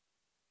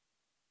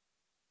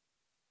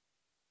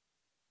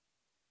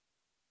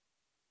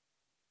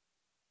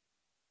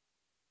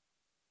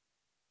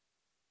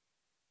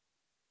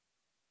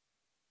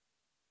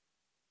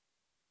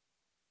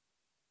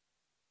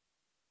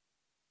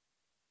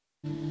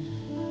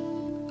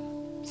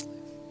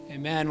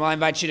Amen. Well, I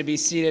invite you to be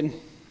seated. You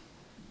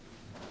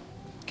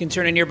can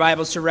turn in your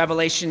Bibles to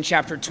Revelation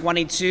chapter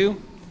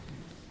 22.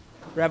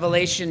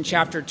 Revelation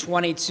chapter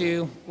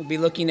 22. We'll be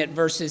looking at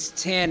verses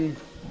 10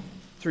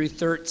 through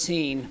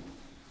 13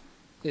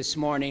 this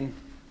morning.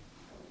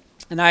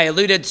 And I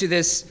alluded to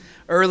this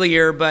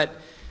earlier, but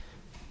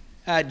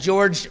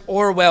George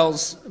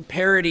Orwell's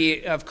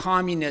parody of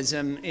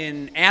communism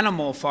in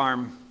Animal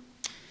Farm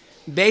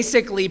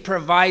basically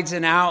provides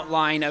an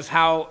outline of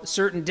how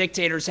certain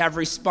dictators have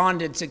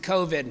responded to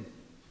COVID.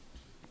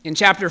 In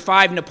chapter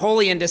 5,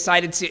 Napoleon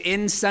decided to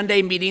end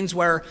Sunday meetings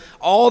where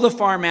all the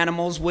farm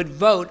animals would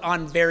vote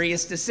on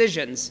various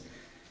decisions.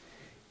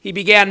 He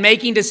began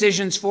making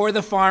decisions for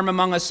the farm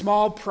among a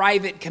small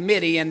private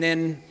committee and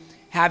then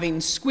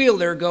having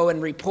Squealer go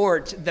and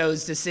report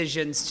those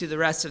decisions to the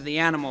rest of the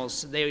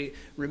animals. They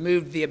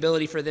removed the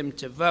ability for them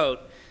to vote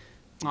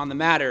on the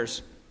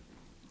matters.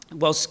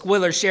 Well,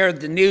 Squealer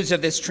shared the news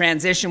of this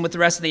transition with the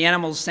rest of the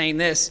animals, saying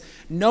this: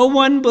 "No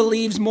one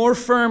believes more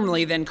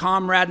firmly than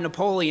Comrade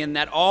Napoleon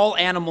that all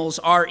animals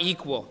are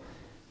equal.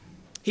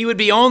 He would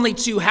be only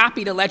too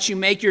happy to let you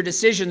make your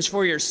decisions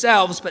for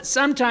yourselves, but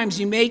sometimes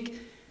you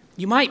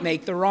might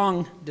make the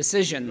wrong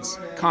decisions,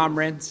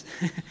 comrades.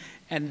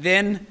 And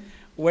then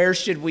where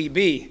should we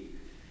be?"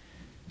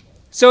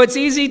 So it's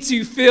easy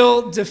to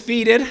feel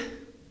defeated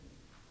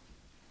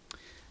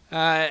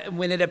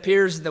when it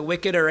appears the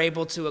wicked are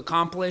able to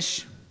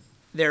accomplish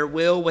their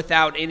will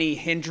without any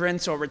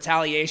hindrance or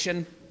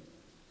retaliation.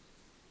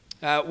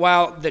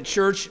 While the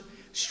church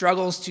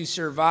struggles to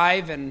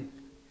survive, and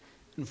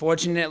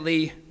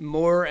unfortunately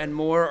more and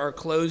more are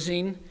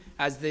closing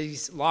as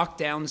these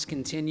lockdowns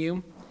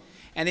continue.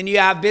 And then you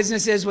have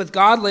businesses with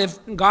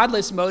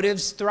godless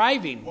motives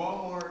thriving.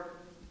 Walmart.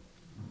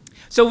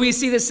 So we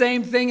see the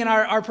same thing in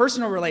our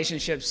personal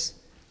relationships,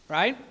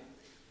 right?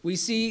 We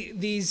see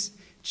these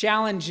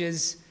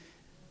challenges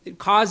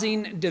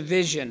causing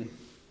division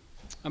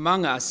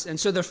among us. And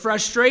so the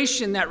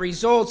frustration that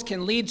results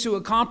can lead to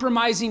a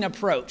compromising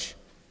approach,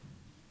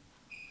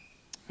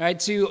 right,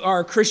 to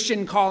our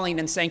Christian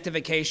calling and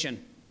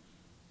sanctification.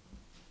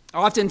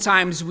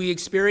 Oftentimes we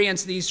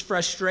experience these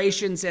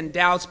frustrations and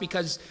doubts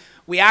because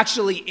we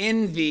actually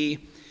envy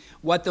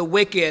what the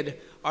wicked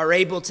are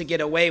able to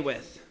get away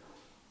with.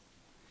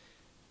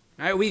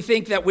 Right? We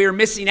think that we're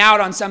missing out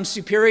on some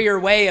superior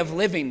way of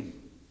living,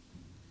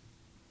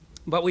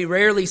 but we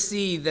rarely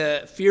see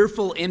the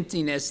fearful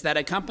emptiness that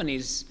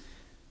accompanies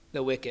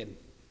the wicked.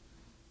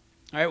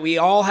 All right, we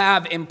all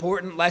have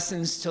important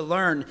lessons to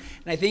learn.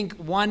 And I think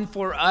one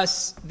for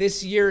us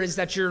this year is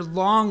that your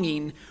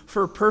longing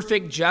for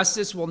perfect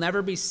justice will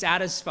never be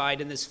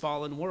satisfied in this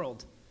fallen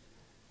world.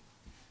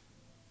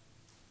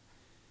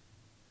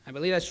 I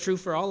believe that's true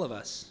for all of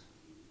us.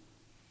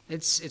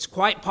 It's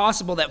quite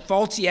possible that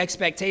faulty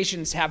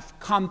expectations have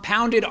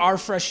compounded our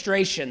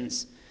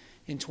frustrations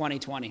in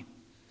 2020.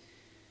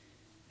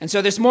 And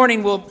so this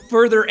morning we'll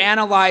further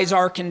analyze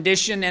our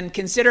condition and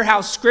consider how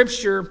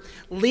Scripture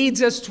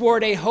leads us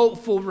toward a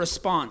hopeful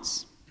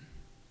response.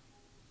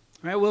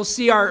 All right, we'll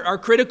see our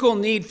critical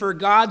need for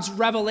God's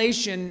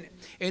revelation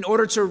in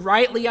order to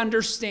rightly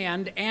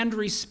understand and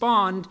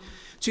respond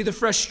to the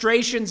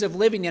frustrations of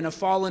living in a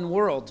fallen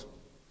world.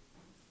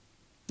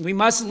 We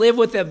must live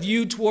with a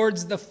view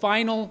towards the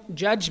final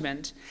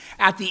judgment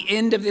at the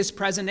end of this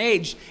present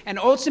age. And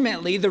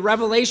ultimately, the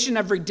revelation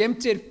of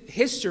redemptive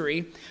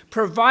history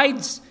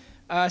provides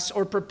us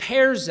or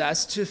prepares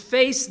us to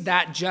face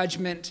that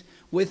judgment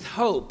with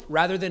hope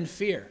rather than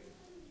fear.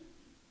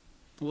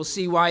 We'll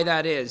see why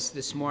that is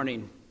this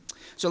morning.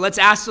 So let's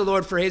ask the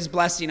Lord for his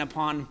blessing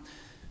upon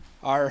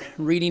our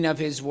reading of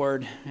his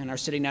word and our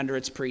sitting under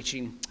its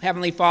preaching.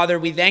 Heavenly Father,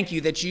 we thank you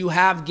that you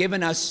have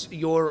given us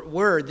your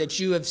word, that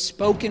you have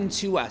spoken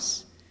to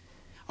us,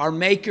 our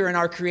maker and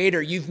our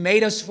creator. You've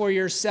made us for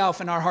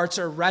yourself, and our hearts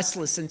are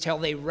restless until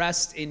they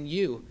rest in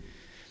you.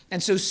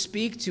 And so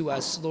speak to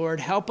us, Lord.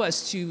 Help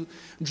us to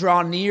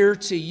draw near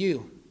to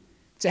you,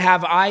 to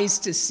have eyes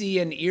to see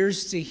and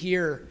ears to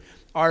hear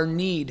our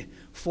need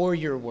for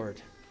your word.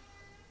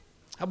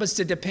 Help us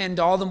to depend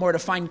all the more, to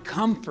find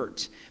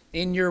comfort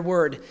in your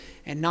word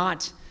and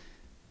not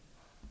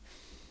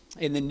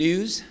in the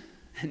news,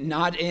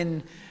 not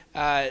in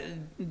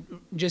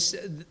just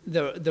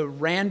the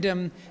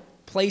random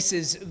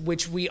places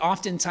which we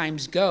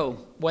oftentimes go,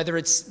 whether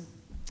it's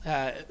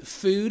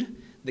food,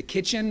 the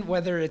kitchen,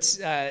 whether it's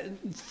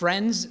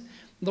friends.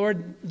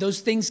 Lord, those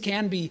things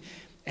can be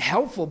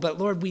helpful, but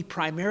Lord, we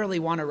primarily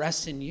want to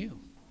rest in you.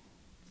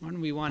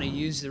 Lord, we want to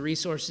use the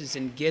resources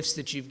and gifts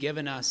that you've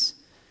given us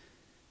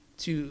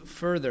to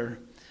further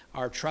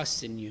our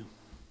trust in you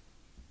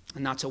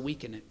and not to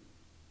weaken it.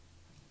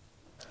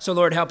 So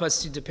Lord, help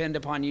us to depend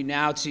upon you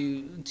now,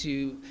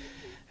 to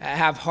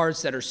have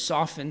hearts that are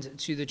softened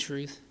to the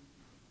truth,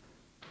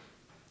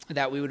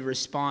 that we would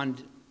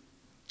respond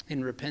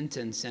in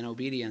repentance and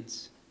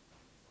obedience.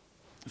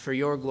 For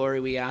your glory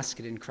we ask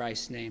it in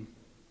Christ's name.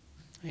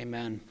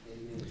 Amen.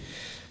 Amen.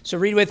 So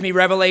read with me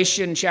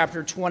Revelation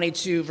chapter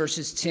 22,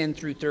 verses 10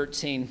 through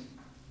 13.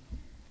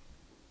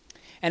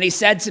 And he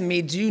said to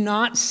me, "Do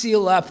not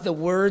seal up the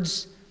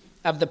words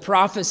of the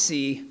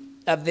prophecy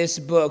of this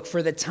book,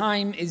 for the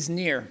time is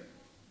near.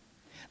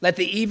 Let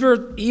the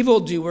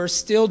evildoer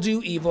still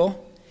do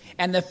evil,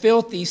 and the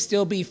filthy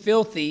still be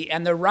filthy,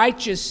 and the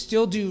righteous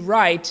still do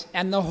right,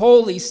 and the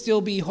holy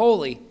still be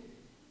holy.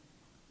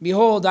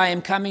 Behold, I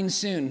am coming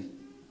soon,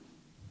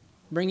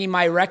 bringing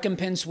my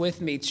recompense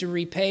with me to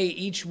repay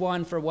each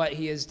one for what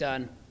he has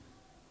done.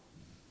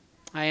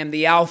 I am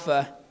the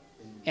Alpha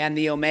and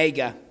the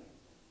Omega,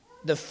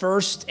 the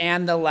first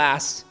and the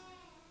last,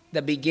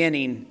 the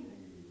beginning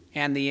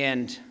and the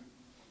end."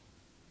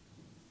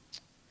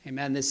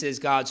 Amen. This is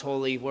God's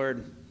holy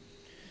word.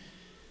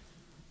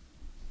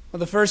 Well,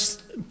 the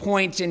first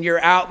point in your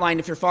outline,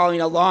 if you're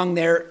following along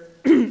there,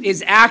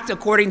 is act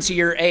according to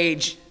your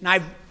age.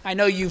 And I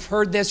know you've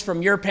heard this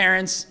from your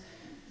parents,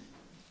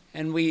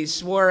 and we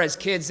swore as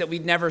kids that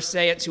we'd never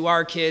say it to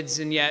our kids,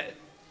 and yet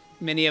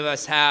many of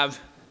us have.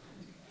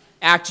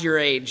 Act your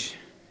age.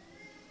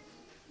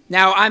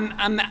 Now,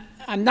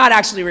 I'm not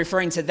actually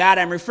referring to that.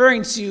 I'm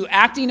referring to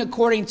acting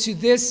according to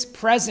this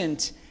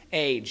present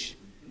age,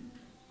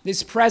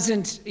 this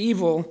present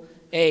evil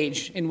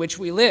age in which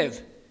we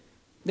live.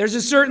 There's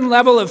a certain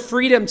level of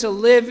freedom to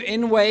live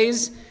in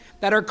ways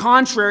that are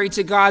contrary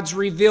to God's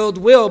revealed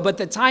will, but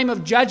the time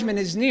of judgment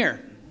is near.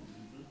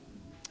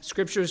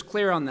 Scripture is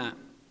clear on that.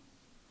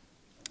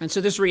 And so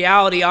this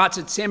reality ought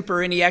to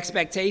temper any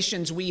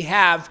expectations we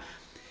have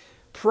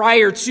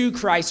prior to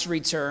Christ's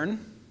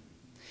return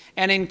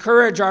and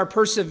encourage our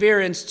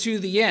perseverance to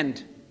the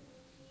end.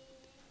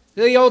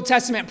 The Old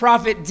Testament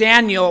prophet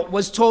Daniel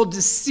was told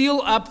to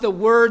seal up the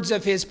words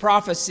of his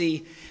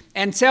prophecy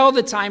until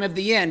the time of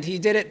the end.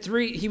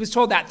 He was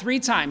told that 3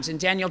 times in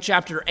Daniel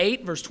chapter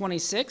 8, verse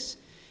 26,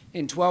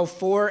 in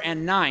 12:4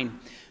 and 9.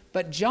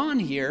 But John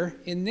here,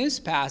 in this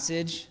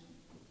passage,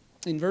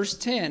 in verse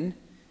 10,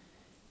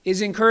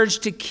 is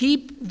encouraged to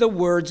keep the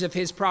words of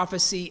his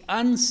prophecy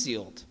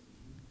unsealed.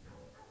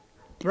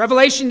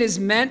 Revelation is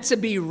meant to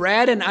be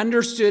read and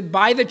understood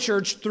by the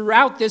church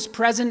throughout this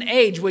present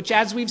age, which,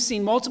 as we've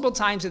seen multiple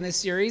times in this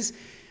series,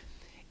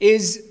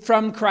 is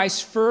from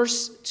Christ's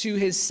first to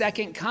his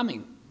second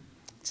coming.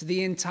 It's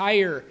the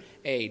entire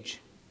age.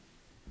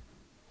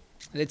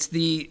 It's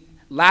the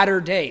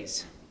latter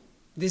days.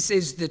 This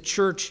is the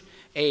church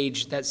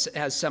age, as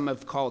some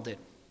have called it.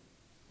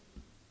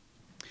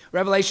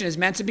 Revelation is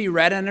meant to be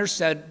read and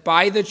understood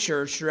by the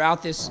church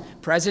throughout this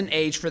present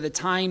age, for the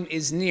time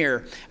is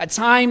near. A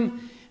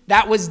time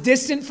that was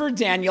distant for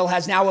Daniel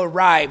has now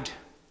arrived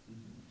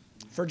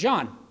for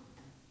John,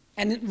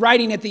 and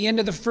writing at the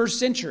end of the first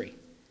century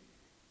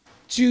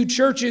to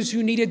churches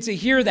who needed to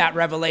hear that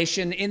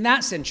revelation in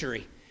that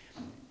century.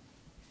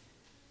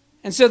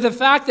 And so the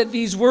fact that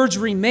these words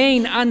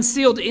remain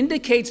unsealed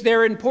indicates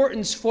their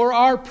importance for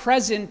our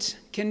present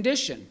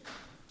condition,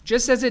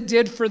 just as it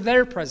did for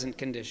their present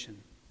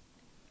condition.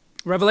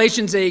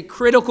 Revelation is a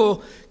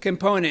critical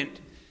component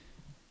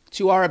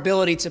to our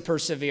ability to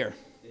persevere.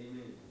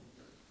 Amen.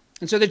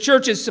 And so the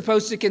church is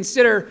supposed to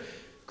consider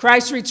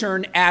Christ's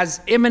return as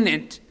an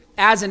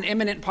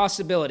imminent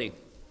possibility.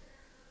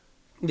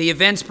 The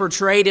events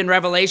portrayed in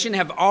Revelation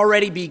have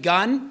already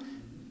begun,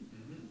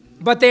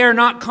 but they are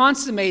not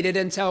consummated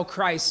until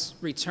Christ's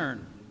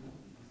return.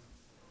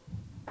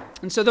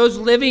 And so those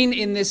living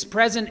in this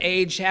present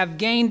age have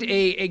gained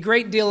a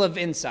great deal of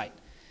insight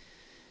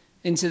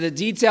into the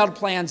detailed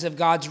plans of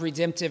God's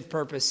redemptive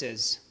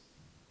purposes.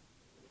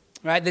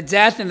 Right? The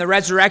death and the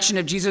resurrection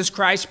of Jesus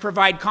Christ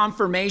provide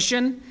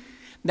confirmation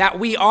that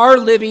we are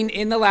living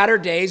in the latter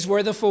days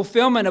where the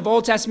fulfillment of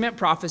Old Testament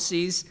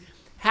prophecies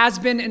has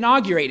been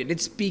inaugurated.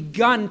 It's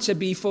begun to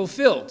be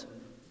fulfilled.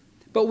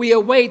 But we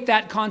await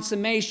that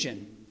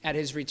consummation at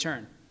his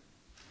return.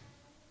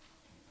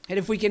 And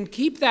if we can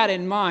keep that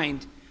in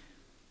mind,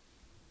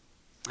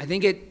 I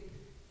think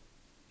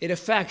it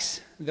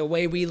affects the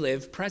way we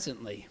live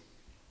presently.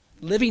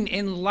 Living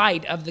in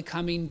light of the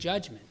coming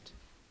judgment.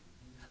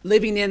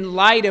 Living in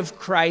light of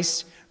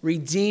Christ's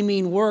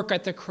redeeming work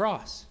at the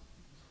cross.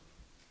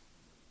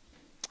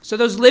 So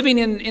those living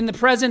in the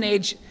present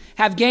age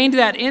have gained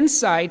that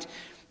insight,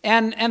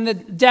 and the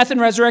death and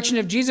resurrection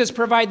of Jesus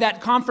provide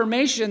that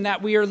confirmation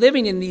that we are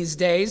living in these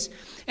days,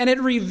 and it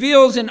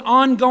reveals an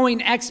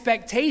ongoing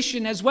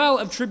expectation as well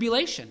of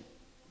tribulation.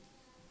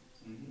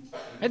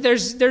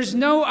 There's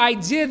no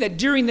idea that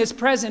during this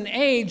present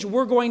age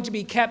we're going to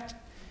be kept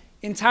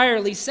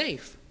entirely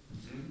safe.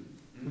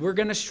 We're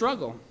going to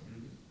struggle.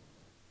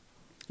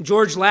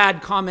 George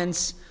Ladd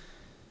comments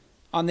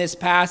on this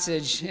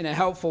passage in a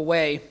helpful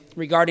way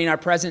regarding our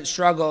present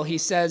struggle. He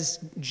says,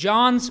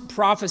 John's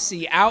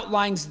prophecy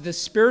outlines the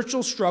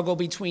spiritual struggle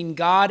between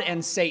God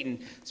and Satan,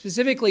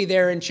 specifically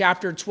there in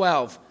chapter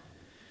 12,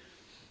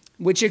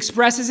 which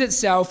expresses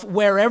itself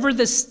wherever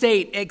the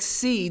state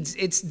exceeds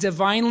its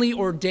divinely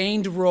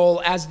ordained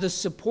role as the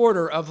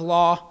supporter of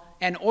law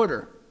and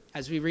order,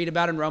 as we read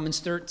about in Romans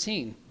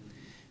 13.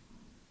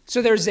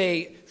 So there's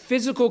a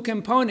physical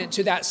component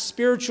to that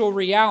spiritual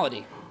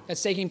reality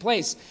that's taking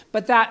place.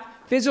 But that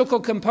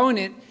physical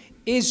component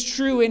is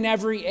true in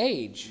every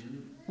age.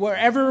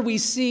 wherever we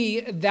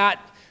see that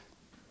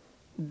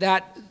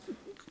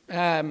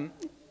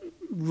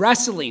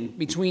wrestling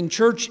between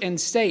church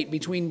and state,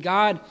 between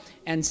God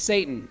and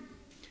Satan.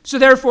 So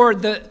therefore,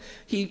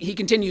 he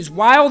continues,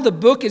 while the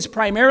book is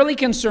primarily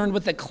concerned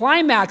with the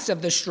climax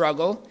of the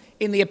struggle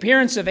in the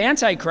appearance of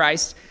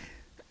Antichrist,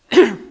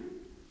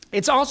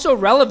 it's also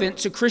relevant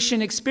to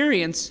Christian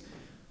experience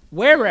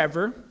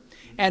wherever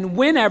and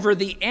whenever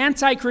the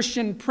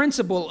anti-Christian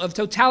principle of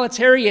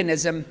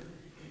totalitarianism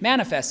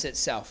manifests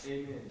itself.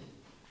 Amen.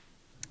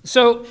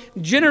 So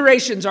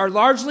generations are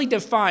largely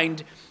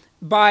defined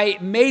by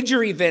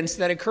major events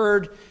that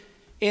occurred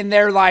in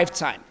their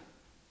lifetime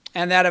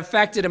and that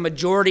affected a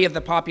majority of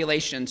the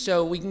population.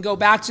 So we can go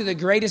back to the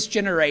greatest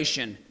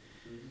generation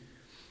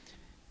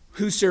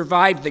who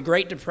survived the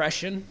Great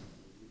Depression,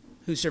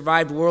 who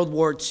survived World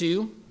War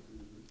II.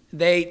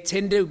 They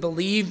tend to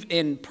believe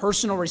in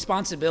personal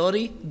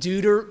responsibility,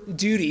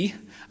 duty,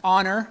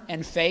 honor,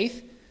 and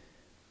faith.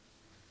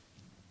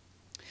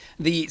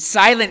 The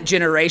silent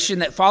generation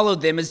that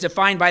followed them is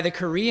defined by the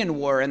Korean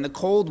War and the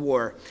Cold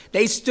War.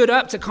 They stood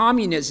up to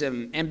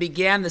communism and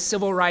began the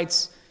civil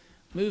rights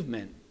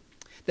movement.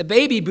 The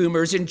baby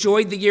boomers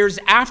enjoyed the years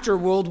after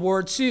World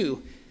War II.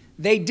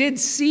 They did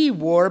see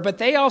war, but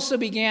they also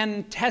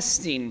began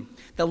testing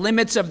the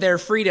limits of their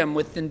freedom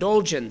with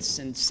indulgence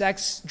and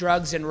sex,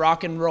 drugs, and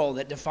rock and roll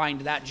that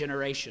defined that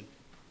generation.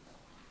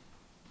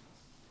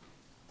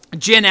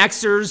 Gen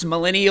Xers,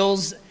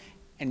 millennials,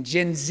 and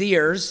Gen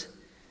Zers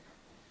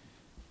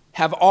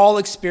have all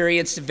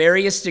experienced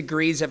various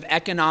degrees of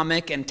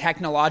economic and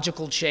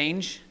technological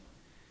change,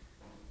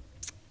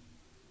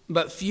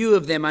 but few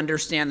of them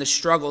understand the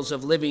struggles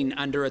of living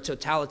under a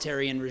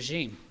totalitarian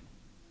regime.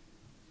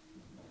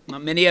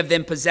 Many of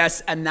them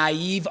possess a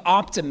naive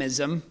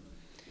optimism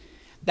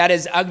that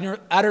is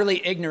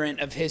utterly ignorant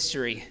of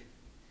history.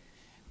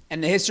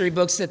 And the history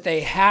books that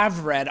they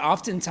have read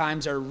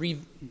oftentimes are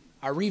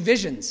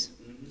revisions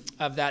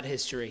of that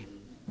history.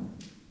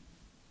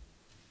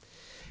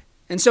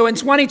 And so in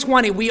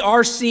 2020, we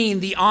are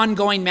seeing the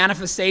ongoing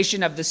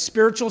manifestation of the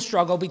spiritual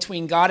struggle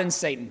between God and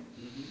Satan.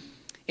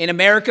 In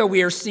America,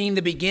 we are seeing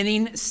the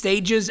beginning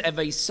stages of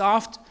a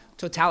soft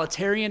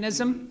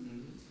totalitarianism,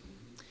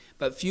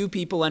 but few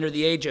people under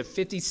the age of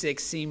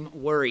 56 seem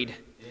worried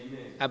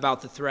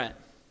about the threat.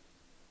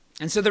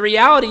 And so the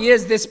reality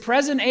is this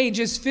present age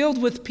is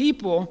filled with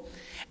people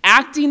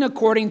acting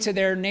according to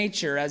their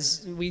nature,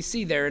 as we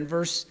see there in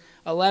verse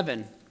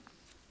 11.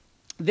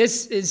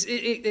 This is,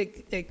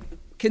 it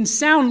can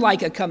sound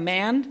like a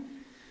command,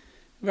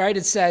 right?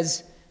 It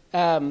says,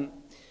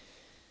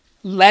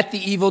 let the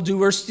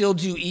evildoer still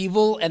do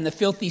evil, and the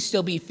filthy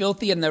still be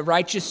filthy, and the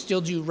righteous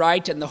still do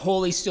right, and the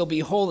holy still be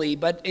holy.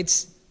 But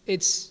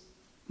it's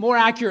more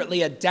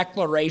accurately a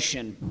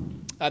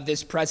declaration of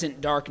this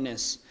present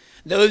darkness.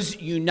 Those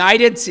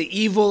united to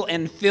evil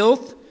and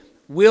filth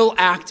will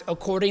act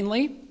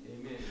accordingly.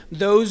 Amen.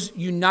 Those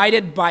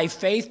united by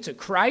faith to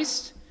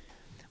Christ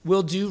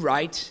will do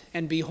right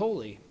and be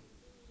holy.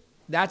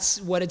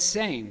 That's what it's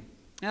saying.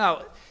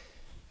 Now,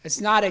 there's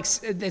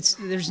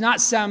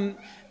not some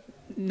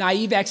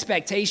naive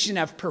expectation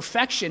of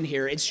perfection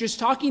here. It's just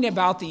talking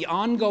about the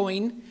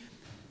ongoing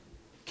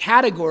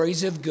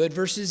categories of good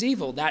versus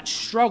evil, that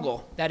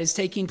struggle that is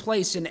taking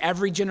place in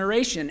every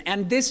generation.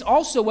 And this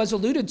also was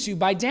alluded to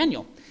by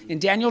Daniel. In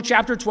Daniel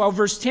chapter 12,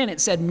 verse 10,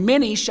 it said,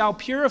 many shall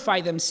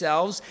purify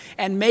themselves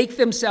and make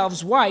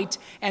themselves white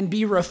and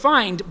be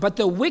refined, but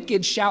the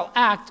wicked shall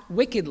act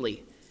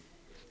wickedly.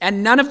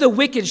 And none of the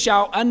wicked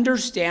shall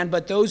understand,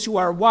 but those who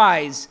are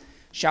wise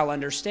shall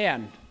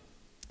understand.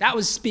 That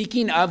was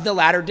speaking of the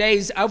latter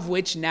days, of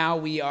which now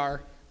we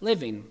are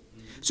living.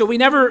 So we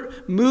never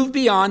move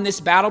beyond this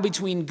battle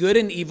between good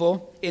and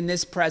evil in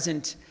this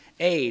present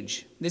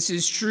age. This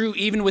is true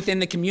even within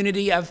the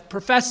community of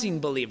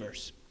professing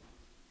believers.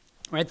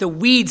 Right? The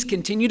weeds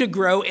continue to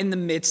grow in the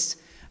midst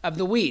of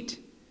the wheat.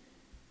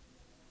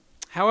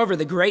 However,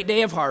 the great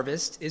day of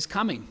harvest is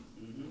coming.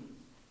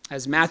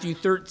 As Matthew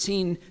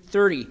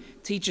 13:30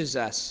 teaches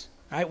us,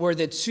 right, where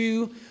the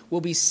two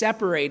will be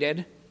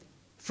separated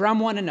from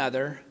one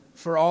another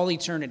for all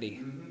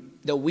eternity.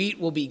 The wheat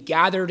will be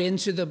gathered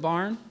into the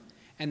barn,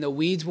 and the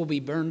weeds will be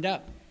burned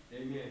up.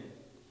 Amen.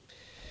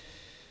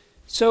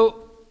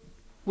 So,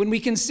 when we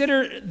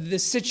consider the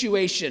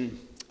situation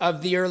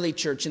of the early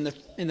church in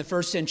the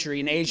first century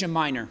in Asia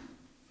Minor,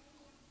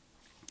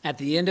 at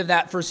the end of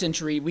that first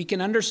century, we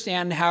can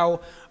understand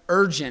how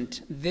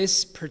urgent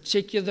this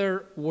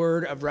particular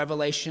word of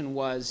revelation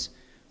was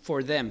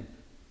for them.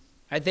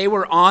 Right? They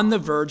were on the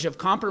verge of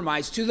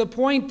compromise to the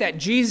point that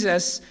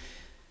Jesus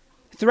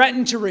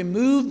threatened to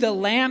remove the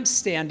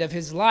lampstand of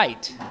his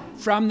light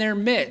from their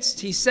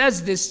midst. He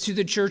says this to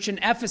the church in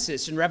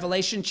Ephesus in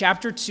Revelation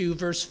chapter 2,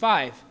 verse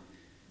 5.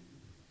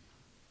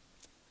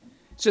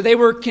 So they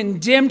were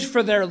condemned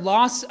for their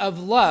loss of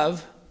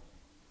love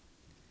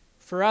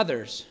for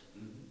others,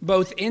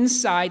 both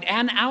inside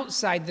and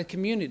outside the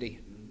community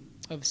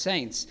of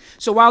saints.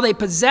 So while they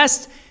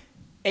possessed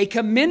a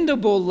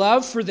commendable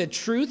love for the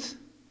truth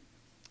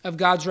of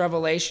God's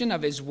revelation,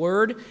 of his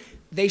word,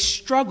 they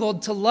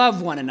struggled to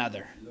love one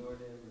another.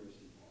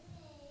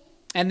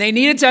 And they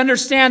needed to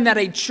understand that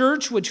a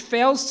church which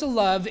fails to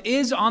love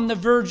is on the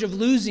verge of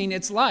losing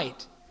its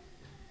light.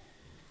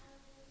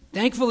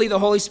 Thankfully, the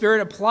Holy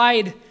Spirit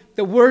applied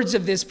the words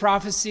of this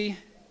prophecy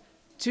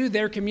to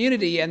their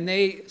community, and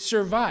they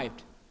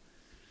survived.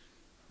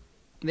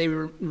 They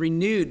were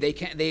renewed.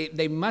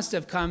 They must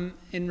have come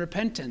in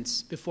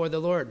repentance before the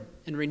Lord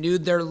and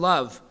renewed their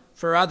love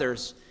for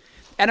others.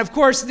 And of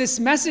course, this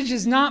message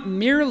is not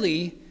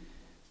merely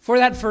for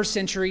that first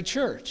century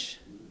church.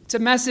 It's a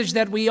message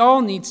that we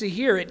all need to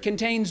hear. It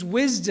contains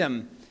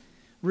wisdom,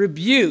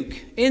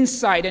 rebuke,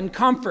 insight, and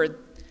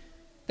comfort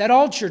that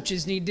all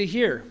churches need to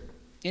hear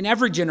in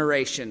every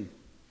generation.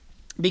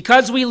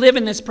 Because we live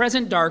in this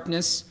present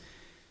darkness,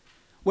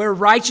 where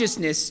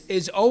righteousness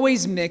is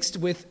always mixed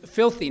with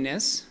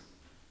filthiness,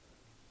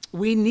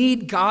 we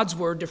need God's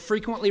word to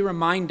frequently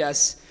remind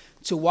us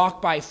to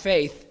walk by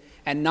faith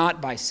and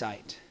not by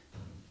sight.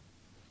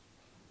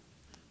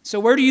 So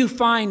where do you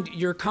find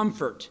your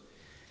comfort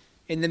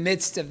in the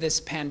midst of this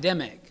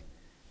pandemic?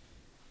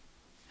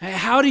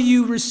 How do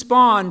you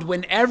respond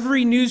when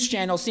every news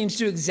channel seems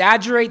to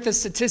exaggerate the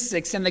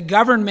statistics and the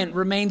government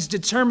remains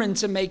determined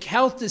to make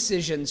health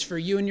decisions for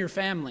you and your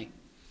family?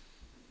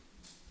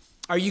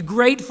 Are you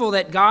grateful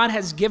that God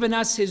has given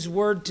us his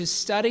word to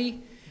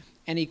study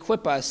and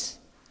equip us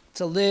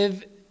to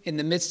live in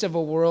the midst of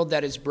a world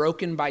that is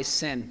broken by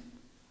sin?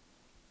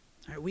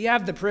 We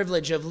have the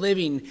privilege of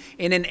living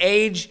in an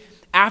age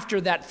after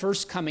that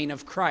first coming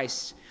of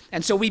Christ.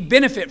 And so we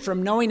benefit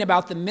from knowing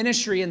about the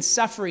ministry and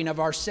suffering of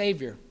our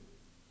Savior.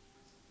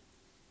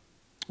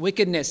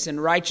 Wickedness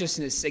and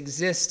righteousness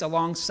exist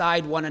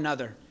alongside one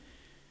another,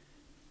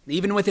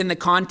 even within the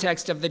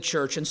context of the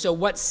church. And so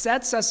what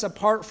sets us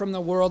apart from the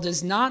world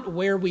is not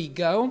where we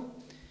go,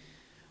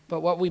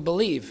 but what we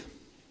believe.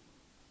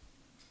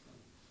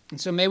 And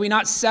so may we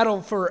not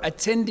settle for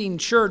attending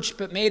church,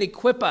 but may it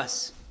equip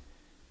us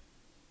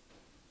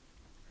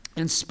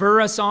and spur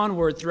us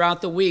onward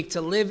throughout the week to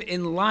live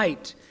in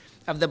light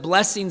of the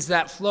blessings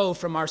that flow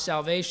from our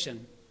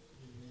salvation.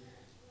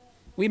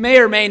 We may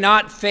or may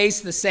not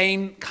face the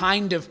same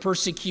kind of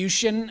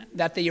persecution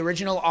that the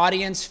original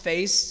audience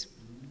faced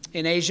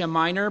in Asia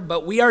Minor,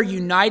 but we are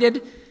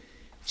united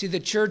to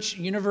the church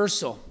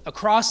universal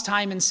across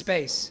time and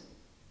space.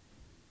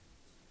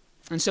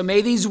 And so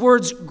may these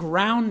words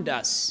ground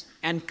us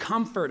and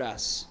comfort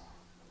us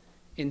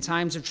in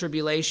times of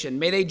tribulation.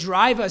 May they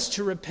drive us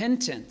to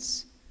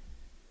repentance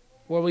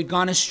where we've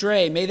gone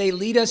astray. May they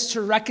lead us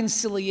to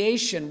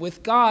reconciliation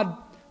with God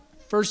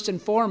first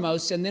and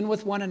foremost, and then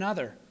with one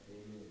another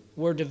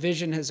where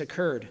division has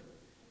occurred.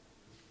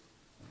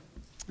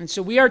 And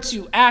so we are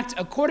to act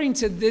according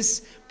to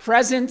this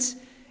present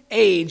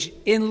age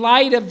in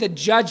light of the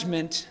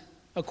judgment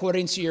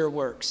according to your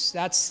works.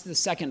 That's the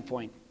second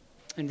point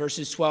in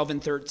verses 12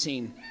 and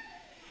 13.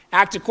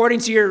 Act according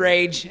to your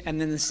age,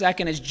 and then the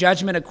second is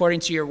judgment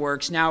according to your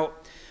works. Now,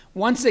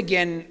 once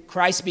again,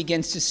 Christ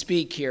begins to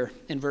speak here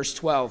in verse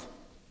 12.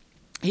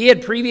 He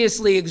had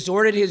previously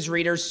exhorted his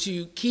readers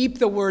to keep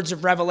the words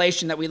of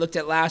Revelation that we looked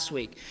at last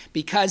week,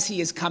 because he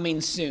is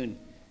coming soon.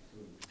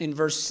 In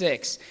verse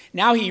 6.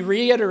 Now he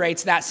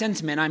reiterates that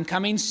sentiment, I'm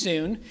coming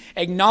soon,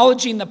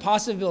 acknowledging the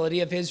possibility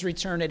of his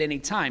return at any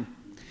time.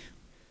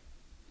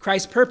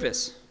 Christ's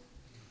purpose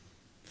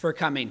for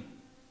coming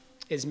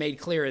is made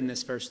clear in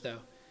this verse, though.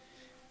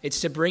 It's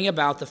to bring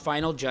about the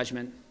final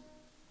judgment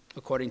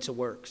according to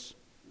works.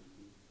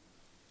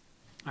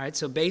 All right,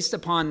 so based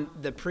upon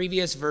the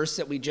previous verse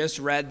that we just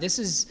read, this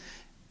is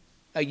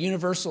a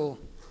universal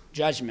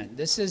judgment.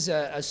 This is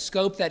a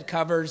scope that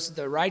covers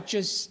the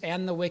righteous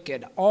and the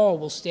wicked. All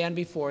will stand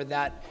before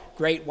that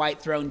great white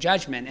throne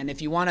judgment. And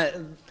if you want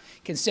to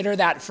consider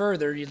that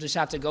further, you just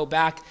have to go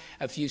back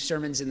a few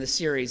sermons in the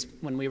series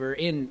when we were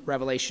in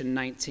Revelation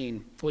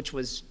 19, which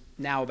was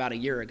now about a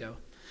year ago.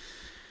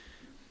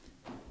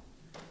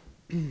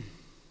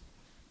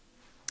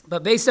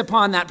 But based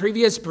upon that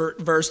previous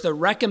verse, the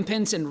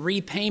recompense and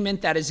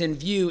repayment that is in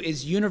view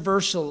is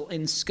universal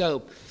in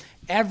scope.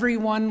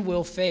 Everyone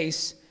will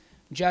face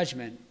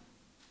judgment,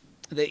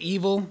 the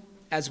evil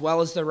as well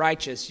as the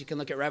righteous. You can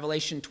look at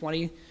Revelation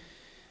 20,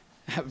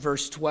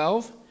 verse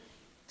 12,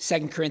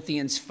 2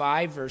 Corinthians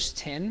 5, verse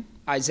 10,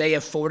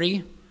 Isaiah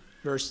 40,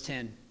 verse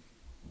 10.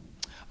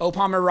 O.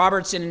 Palmer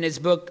Robertson, in his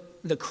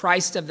book, The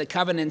Christ of the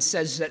Covenant,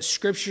 says that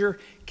Scripture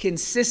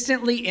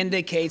consistently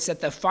indicates that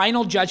the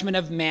final judgment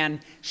of man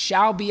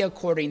shall be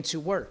according to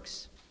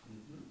works.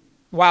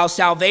 While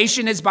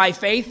salvation is by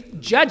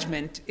faith,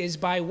 judgment is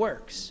by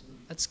works.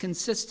 That's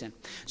consistent.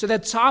 So the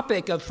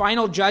topic of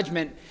final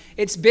judgment,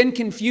 it's been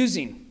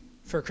confusing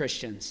for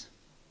Christians.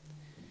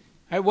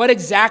 All right, what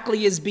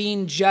exactly is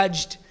being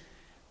judged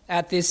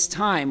at this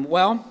time?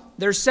 Well,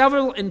 there's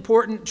several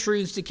important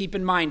truths to keep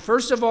in mind.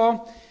 First of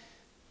all,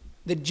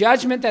 the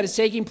judgment that is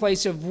taking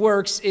place of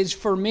works is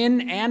for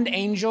men and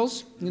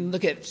angels. You can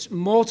look at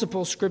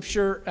multiple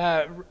scripture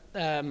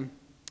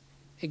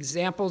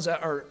examples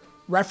or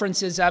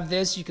references of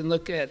this. You can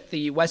look at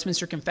the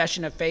Westminster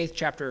Confession of Faith,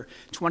 chapter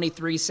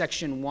 23,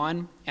 section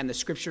 1, and the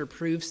scripture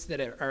proofs that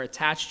are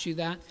attached to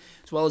that,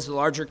 as well as the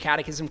larger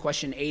catechism,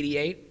 question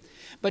 88.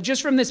 But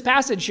just from this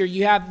passage here,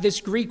 you have this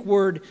Greek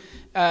word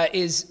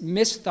is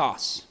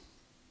misthos.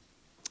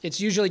 It's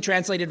usually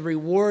translated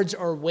rewards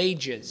or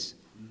wages.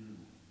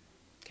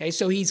 Okay,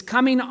 so he's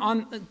coming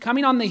on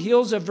the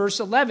heels of verse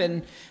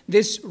 11.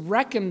 This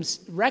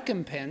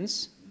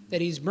recompense that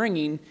he's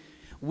bringing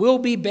will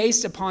be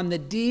based upon the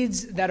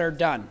deeds that are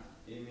done.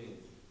 Amen.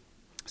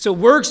 So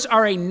works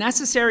are a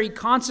necessary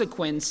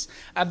consequence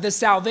of the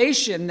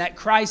salvation that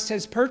Christ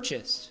has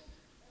purchased.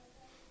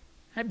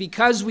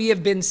 Because we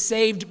have been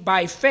saved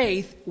by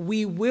faith,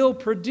 we will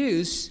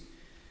produce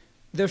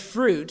the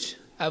fruit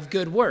of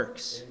good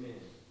works. Amen.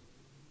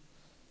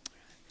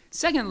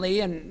 Secondly,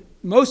 and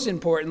most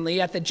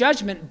importantly, at the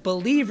judgment,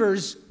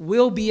 believers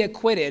will be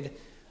acquitted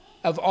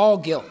of all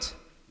guilt.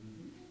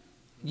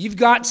 You've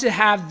got to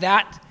have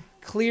that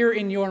clear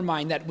in your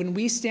mind, that when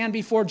we stand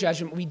before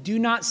judgment, we do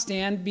not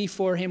stand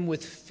before him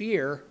with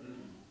fear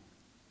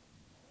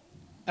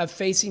of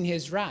facing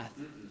his wrath.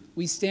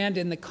 We stand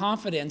in the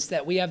confidence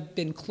that we have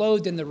been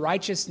clothed in the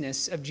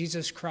righteousness of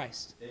Jesus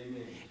Christ.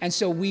 Amen. And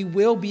so we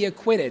will be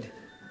acquitted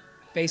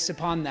based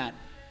upon that.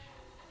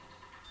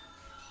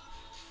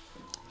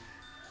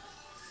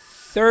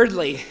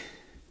 Thirdly,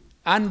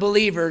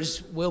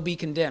 unbelievers will be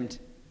condemned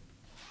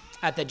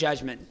at the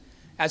judgment.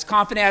 As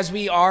confident as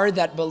we are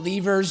that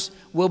believers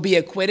will be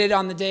acquitted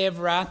on the day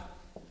of wrath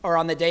or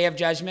on the day of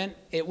judgment,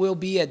 it will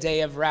be a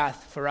day of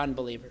wrath for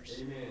unbelievers.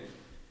 Amen.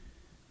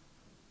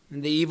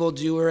 And the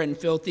evildoer and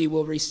filthy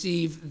will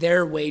receive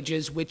their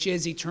wages, which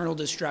is eternal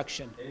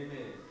destruction.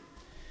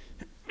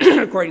 Amen.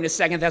 According to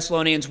 2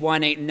 Thessalonians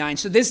 1, 8, and 9.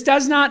 So this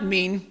does not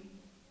mean,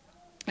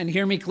 and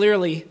hear me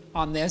clearly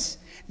on this,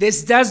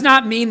 this does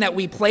not mean that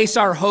we place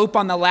our hope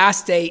on the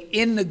last day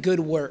in the good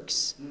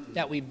works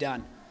that we've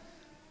done.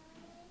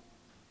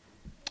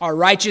 Our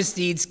righteous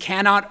deeds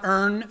cannot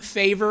earn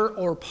favor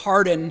or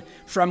pardon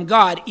from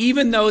God,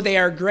 even though they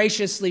are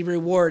graciously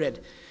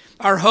rewarded.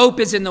 Our hope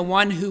is in the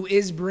one who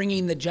is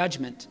bringing the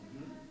judgment.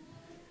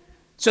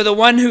 So the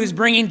one who's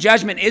bringing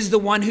judgment is the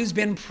one who's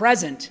been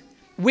present,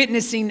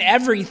 witnessing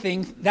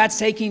everything that's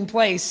taking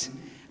place,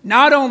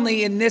 not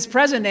only in this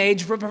present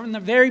age, but from the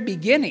very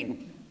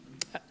beginning.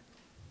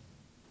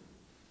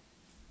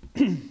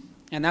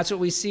 And that's what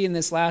we see in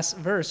this last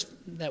verse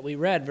that we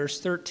read, verse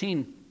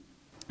 13.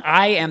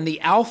 I am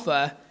the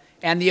Alpha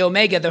and the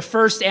Omega, the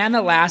first and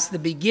the last, the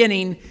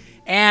beginning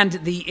and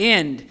the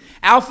end.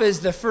 Alpha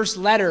is the first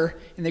letter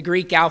in the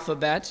Greek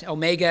alphabet.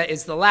 Omega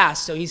is the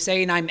last. So he's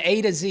saying I'm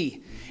A to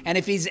Z. And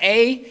if he's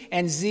A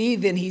and Z,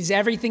 then he's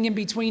everything in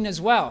between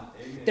as well.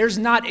 Amen. There's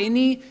not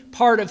any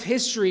part of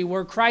history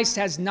where Christ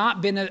has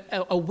not been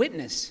a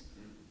witness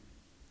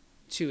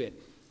to it.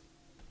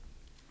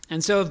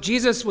 And so if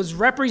Jesus was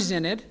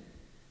represented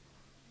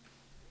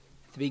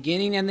at the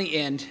beginning and the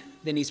end,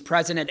 then he's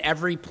present at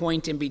every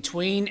point in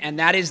between, and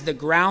that is the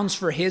grounds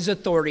for his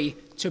authority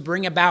to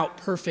bring about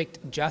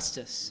perfect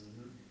justice.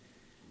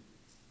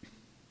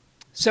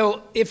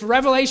 So if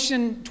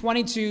Revelation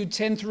 22,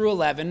 10 through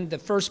 11, the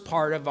first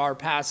part of our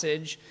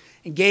passage,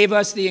 gave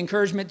us the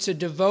encouragement to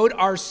devote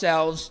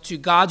ourselves to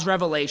God's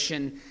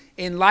revelation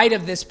in light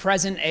of this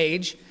present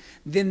age,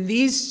 then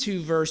these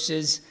two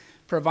verses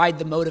provide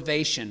the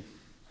motivation.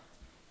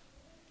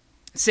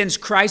 Since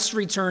Christ's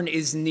return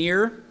is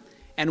near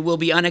and will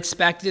be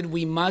unexpected,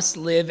 we must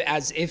live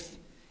as if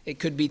it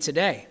could be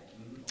today.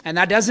 And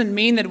that doesn't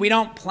mean that we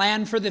don't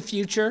plan for the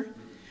future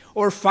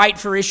or fight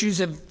for issues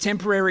of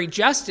temporary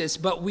justice,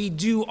 but we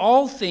do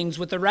all things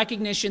with the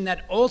recognition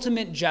that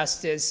ultimate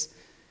justice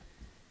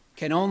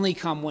can only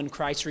come when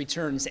Christ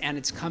returns, and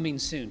it's coming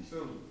soon.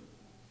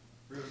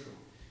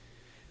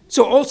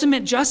 So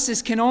ultimate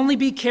justice can only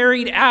be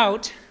carried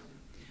out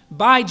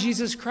by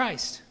Jesus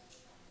Christ.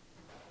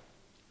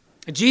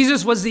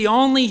 Jesus was the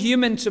only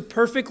human to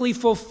perfectly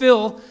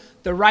fulfill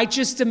the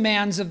righteous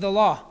demands of the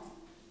law.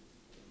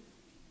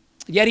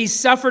 Yet he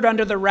suffered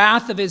under the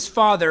wrath of his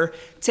Father,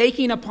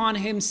 taking upon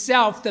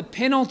himself the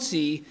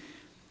penalty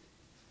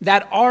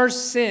that our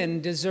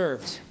sin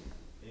deserved.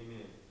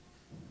 Amen.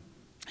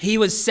 He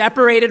was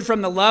separated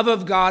from the love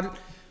of God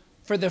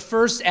for the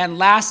first and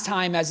last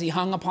time as he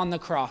hung upon the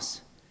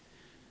cross.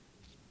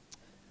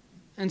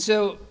 And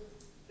so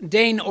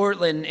Dane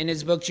Ortlund, in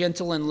his book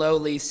Gentle and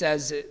Lowly,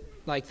 says it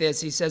like this.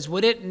 He says,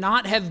 would it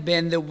not have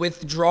been the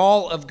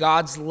withdrawal of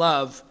God's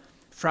love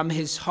from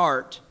his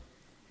heart,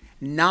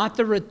 not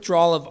the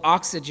withdrawal of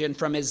oxygen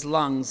from his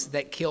lungs,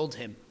 that killed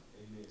him?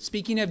 Amen.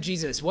 Speaking of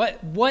Jesus,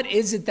 what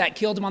is it that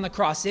killed him on the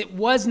cross? It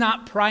was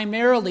not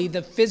primarily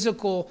the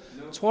physical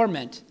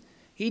torment.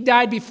 He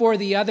died before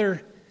the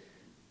others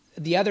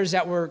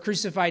that were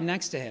crucified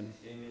next to him.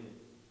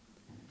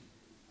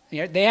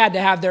 Amen. They had to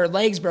have their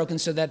legs broken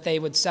so that they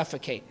would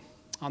suffocate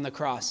on the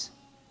cross.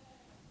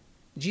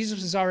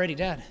 Jesus was already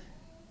dead.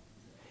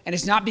 And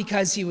it's not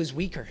because he was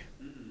weaker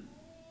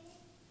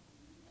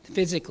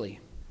physically.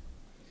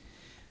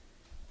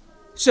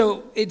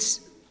 So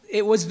it's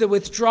It was the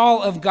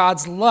withdrawal of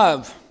God's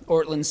love,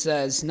 Ortlund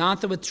says,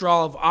 not the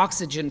withdrawal of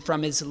oxygen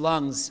from his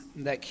lungs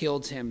that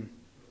killed him.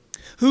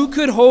 Who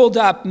could hold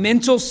up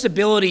mental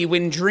stability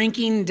when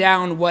drinking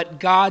down what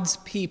God's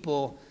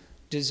people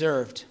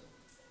deserved?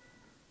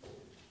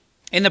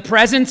 In the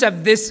presence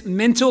of this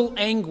mental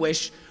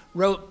anguish,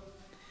 wrote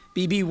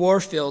B.B.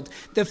 Warfield,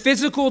 the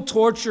physical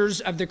tortures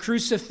of the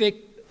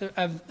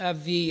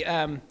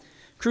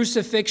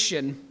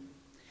crucifixion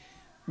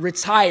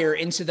retire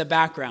into the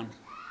background.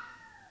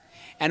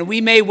 And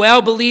we may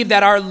well believe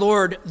that our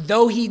Lord,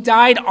 though he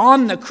died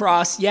on the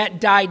cross,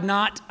 yet died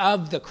not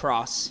of the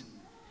cross,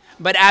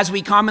 but as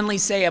we commonly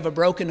say, of a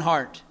broken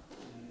heart.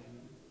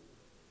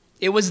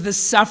 It was the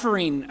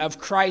suffering of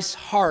Christ's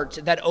heart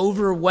that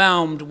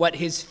overwhelmed what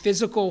his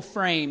physical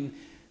frame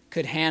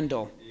could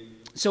handle.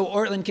 So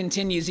Ortlund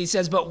continues, he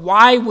says, but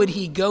why would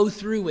he go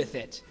through with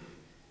it?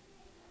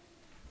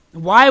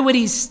 Why would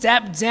he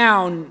step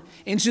down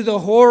into the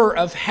horror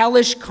of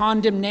hellish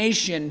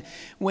condemnation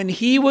when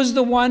he was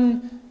the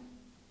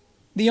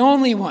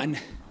only one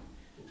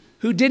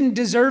who didn't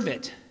deserve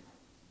it?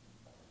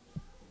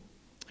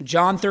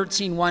 John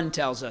 13:1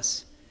 tells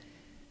us,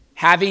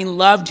 having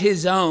loved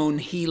his own,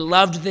 he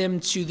loved them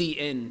to the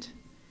end.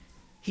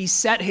 He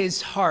set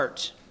his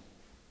heart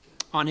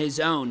on his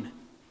own.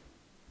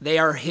 They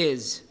are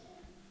his.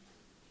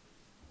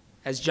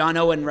 As John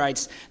Owen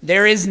writes,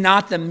 there is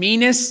not the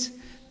meanest,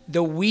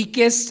 the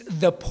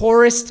weakest, the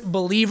poorest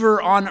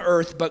believer on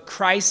earth, but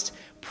Christ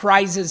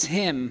prizes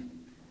him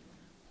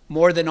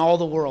more than all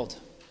the world.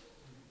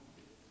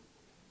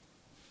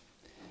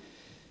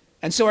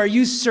 And so are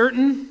you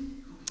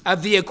certain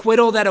of the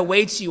acquittal that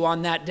awaits you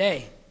on that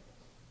day?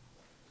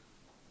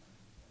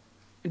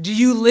 Do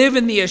you live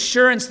in the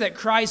assurance that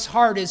Christ's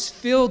heart is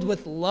filled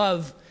with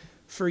love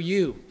for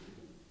you?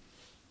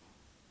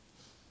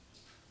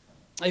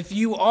 If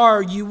you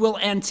are, you will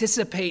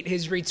anticipate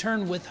his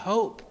return with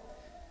hope.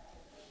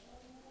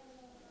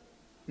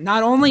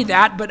 Not only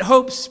that, but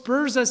hope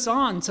spurs us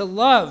on to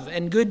love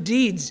and good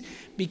deeds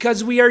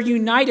because we are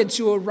united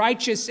to a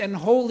righteous and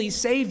holy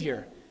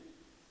Savior,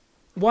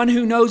 one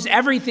who knows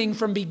everything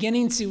from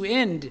beginning to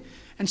end,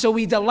 and so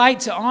we delight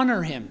to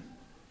honor him.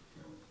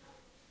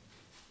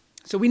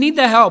 So we need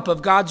the help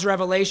of God's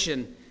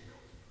revelation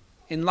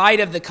in light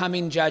of the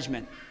coming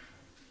judgment.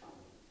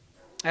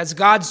 As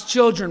God's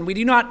children, we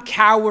do not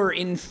cower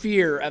in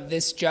fear of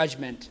this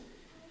judgment,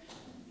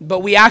 but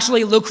we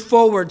actually look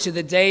forward to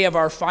the day of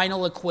our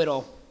final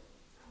acquittal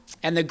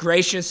and the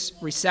gracious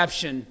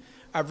reception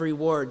of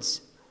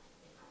rewards.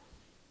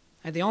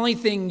 And the only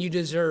thing you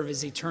deserve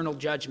is eternal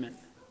judgment,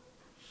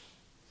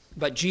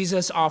 but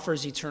Jesus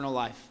offers eternal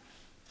life.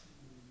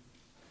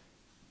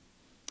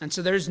 And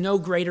so there's no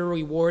greater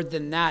reward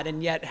than that.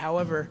 And yet,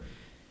 however,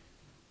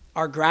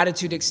 our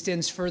gratitude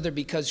extends further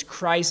because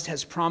Christ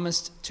has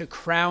promised to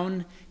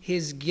crown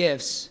his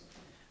gifts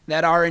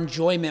that our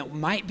enjoyment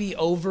might be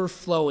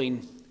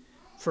overflowing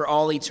for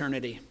all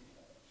eternity.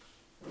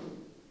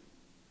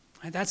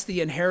 And that's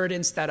the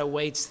inheritance that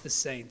awaits the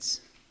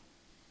saints.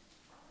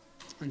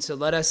 And so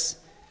let us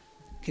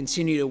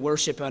continue to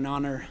worship and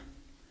honor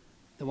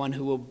the one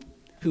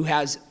who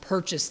has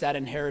purchased that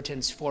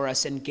inheritance for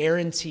us and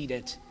guaranteed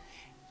it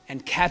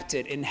and kept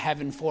it in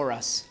heaven for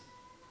us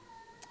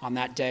on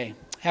that day.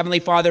 Heavenly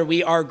Father,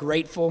 we are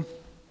grateful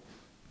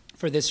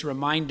for this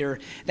reminder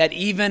that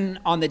even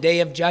on the day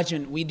of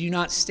judgment, we do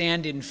not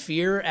stand in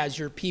fear as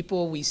your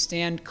people. We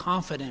stand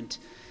confident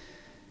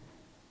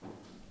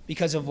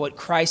because of what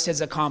Christ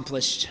has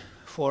accomplished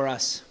for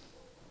us.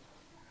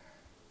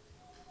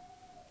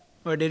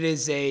 Lord, it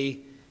is a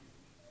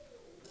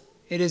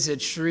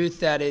truth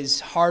that is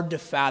hard to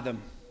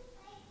fathom.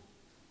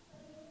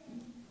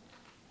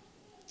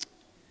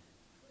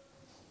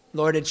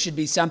 Lord, it should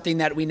be something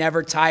that we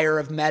never tire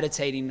of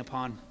meditating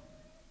upon.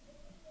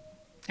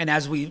 And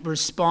as we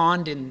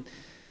respond in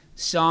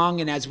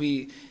song and as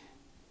we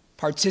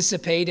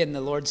participate in the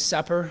Lord's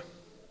Supper,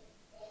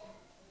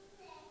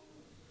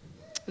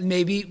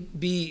 maybe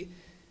be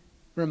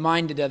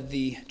reminded of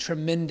the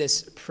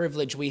tremendous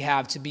privilege we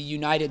have to be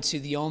united to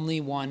the only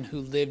one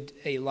who lived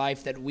a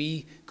life that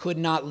we could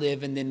not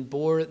live and then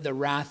bore the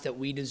wrath that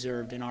we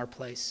deserved in our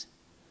place.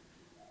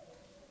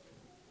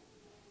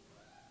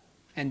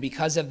 And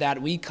because of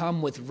that, we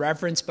come with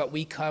reverence, but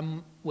we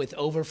come with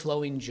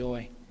overflowing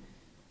joy.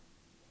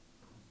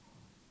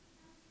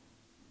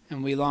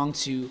 And we long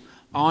to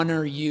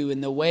honor you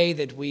in the way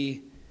that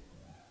we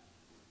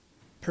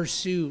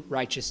pursue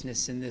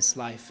righteousness in this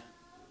life.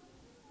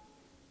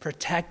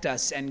 Protect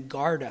us and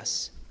guard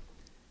us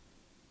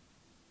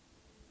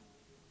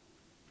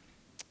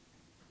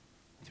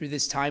through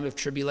this time of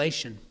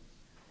tribulation.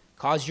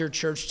 Cause your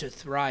church to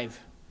thrive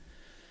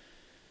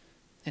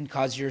and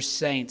cause your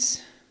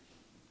saints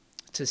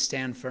to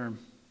stand firm.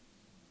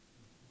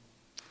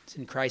 It's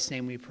in Christ's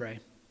name we pray.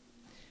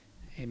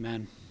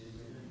 Amen.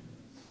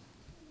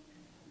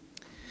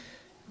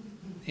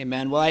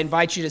 Amen. Well, I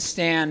invite you to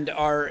stand.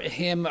 Our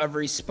hymn of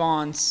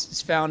response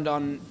is found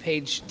on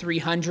page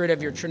 300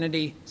 of your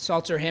Trinity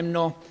Psalter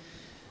hymnal,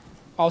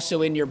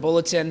 also in your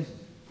bulletin.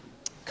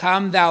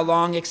 Come, thou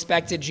long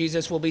expected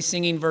Jesus. We'll be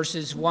singing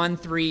verses 1,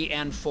 3,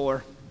 and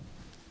 4.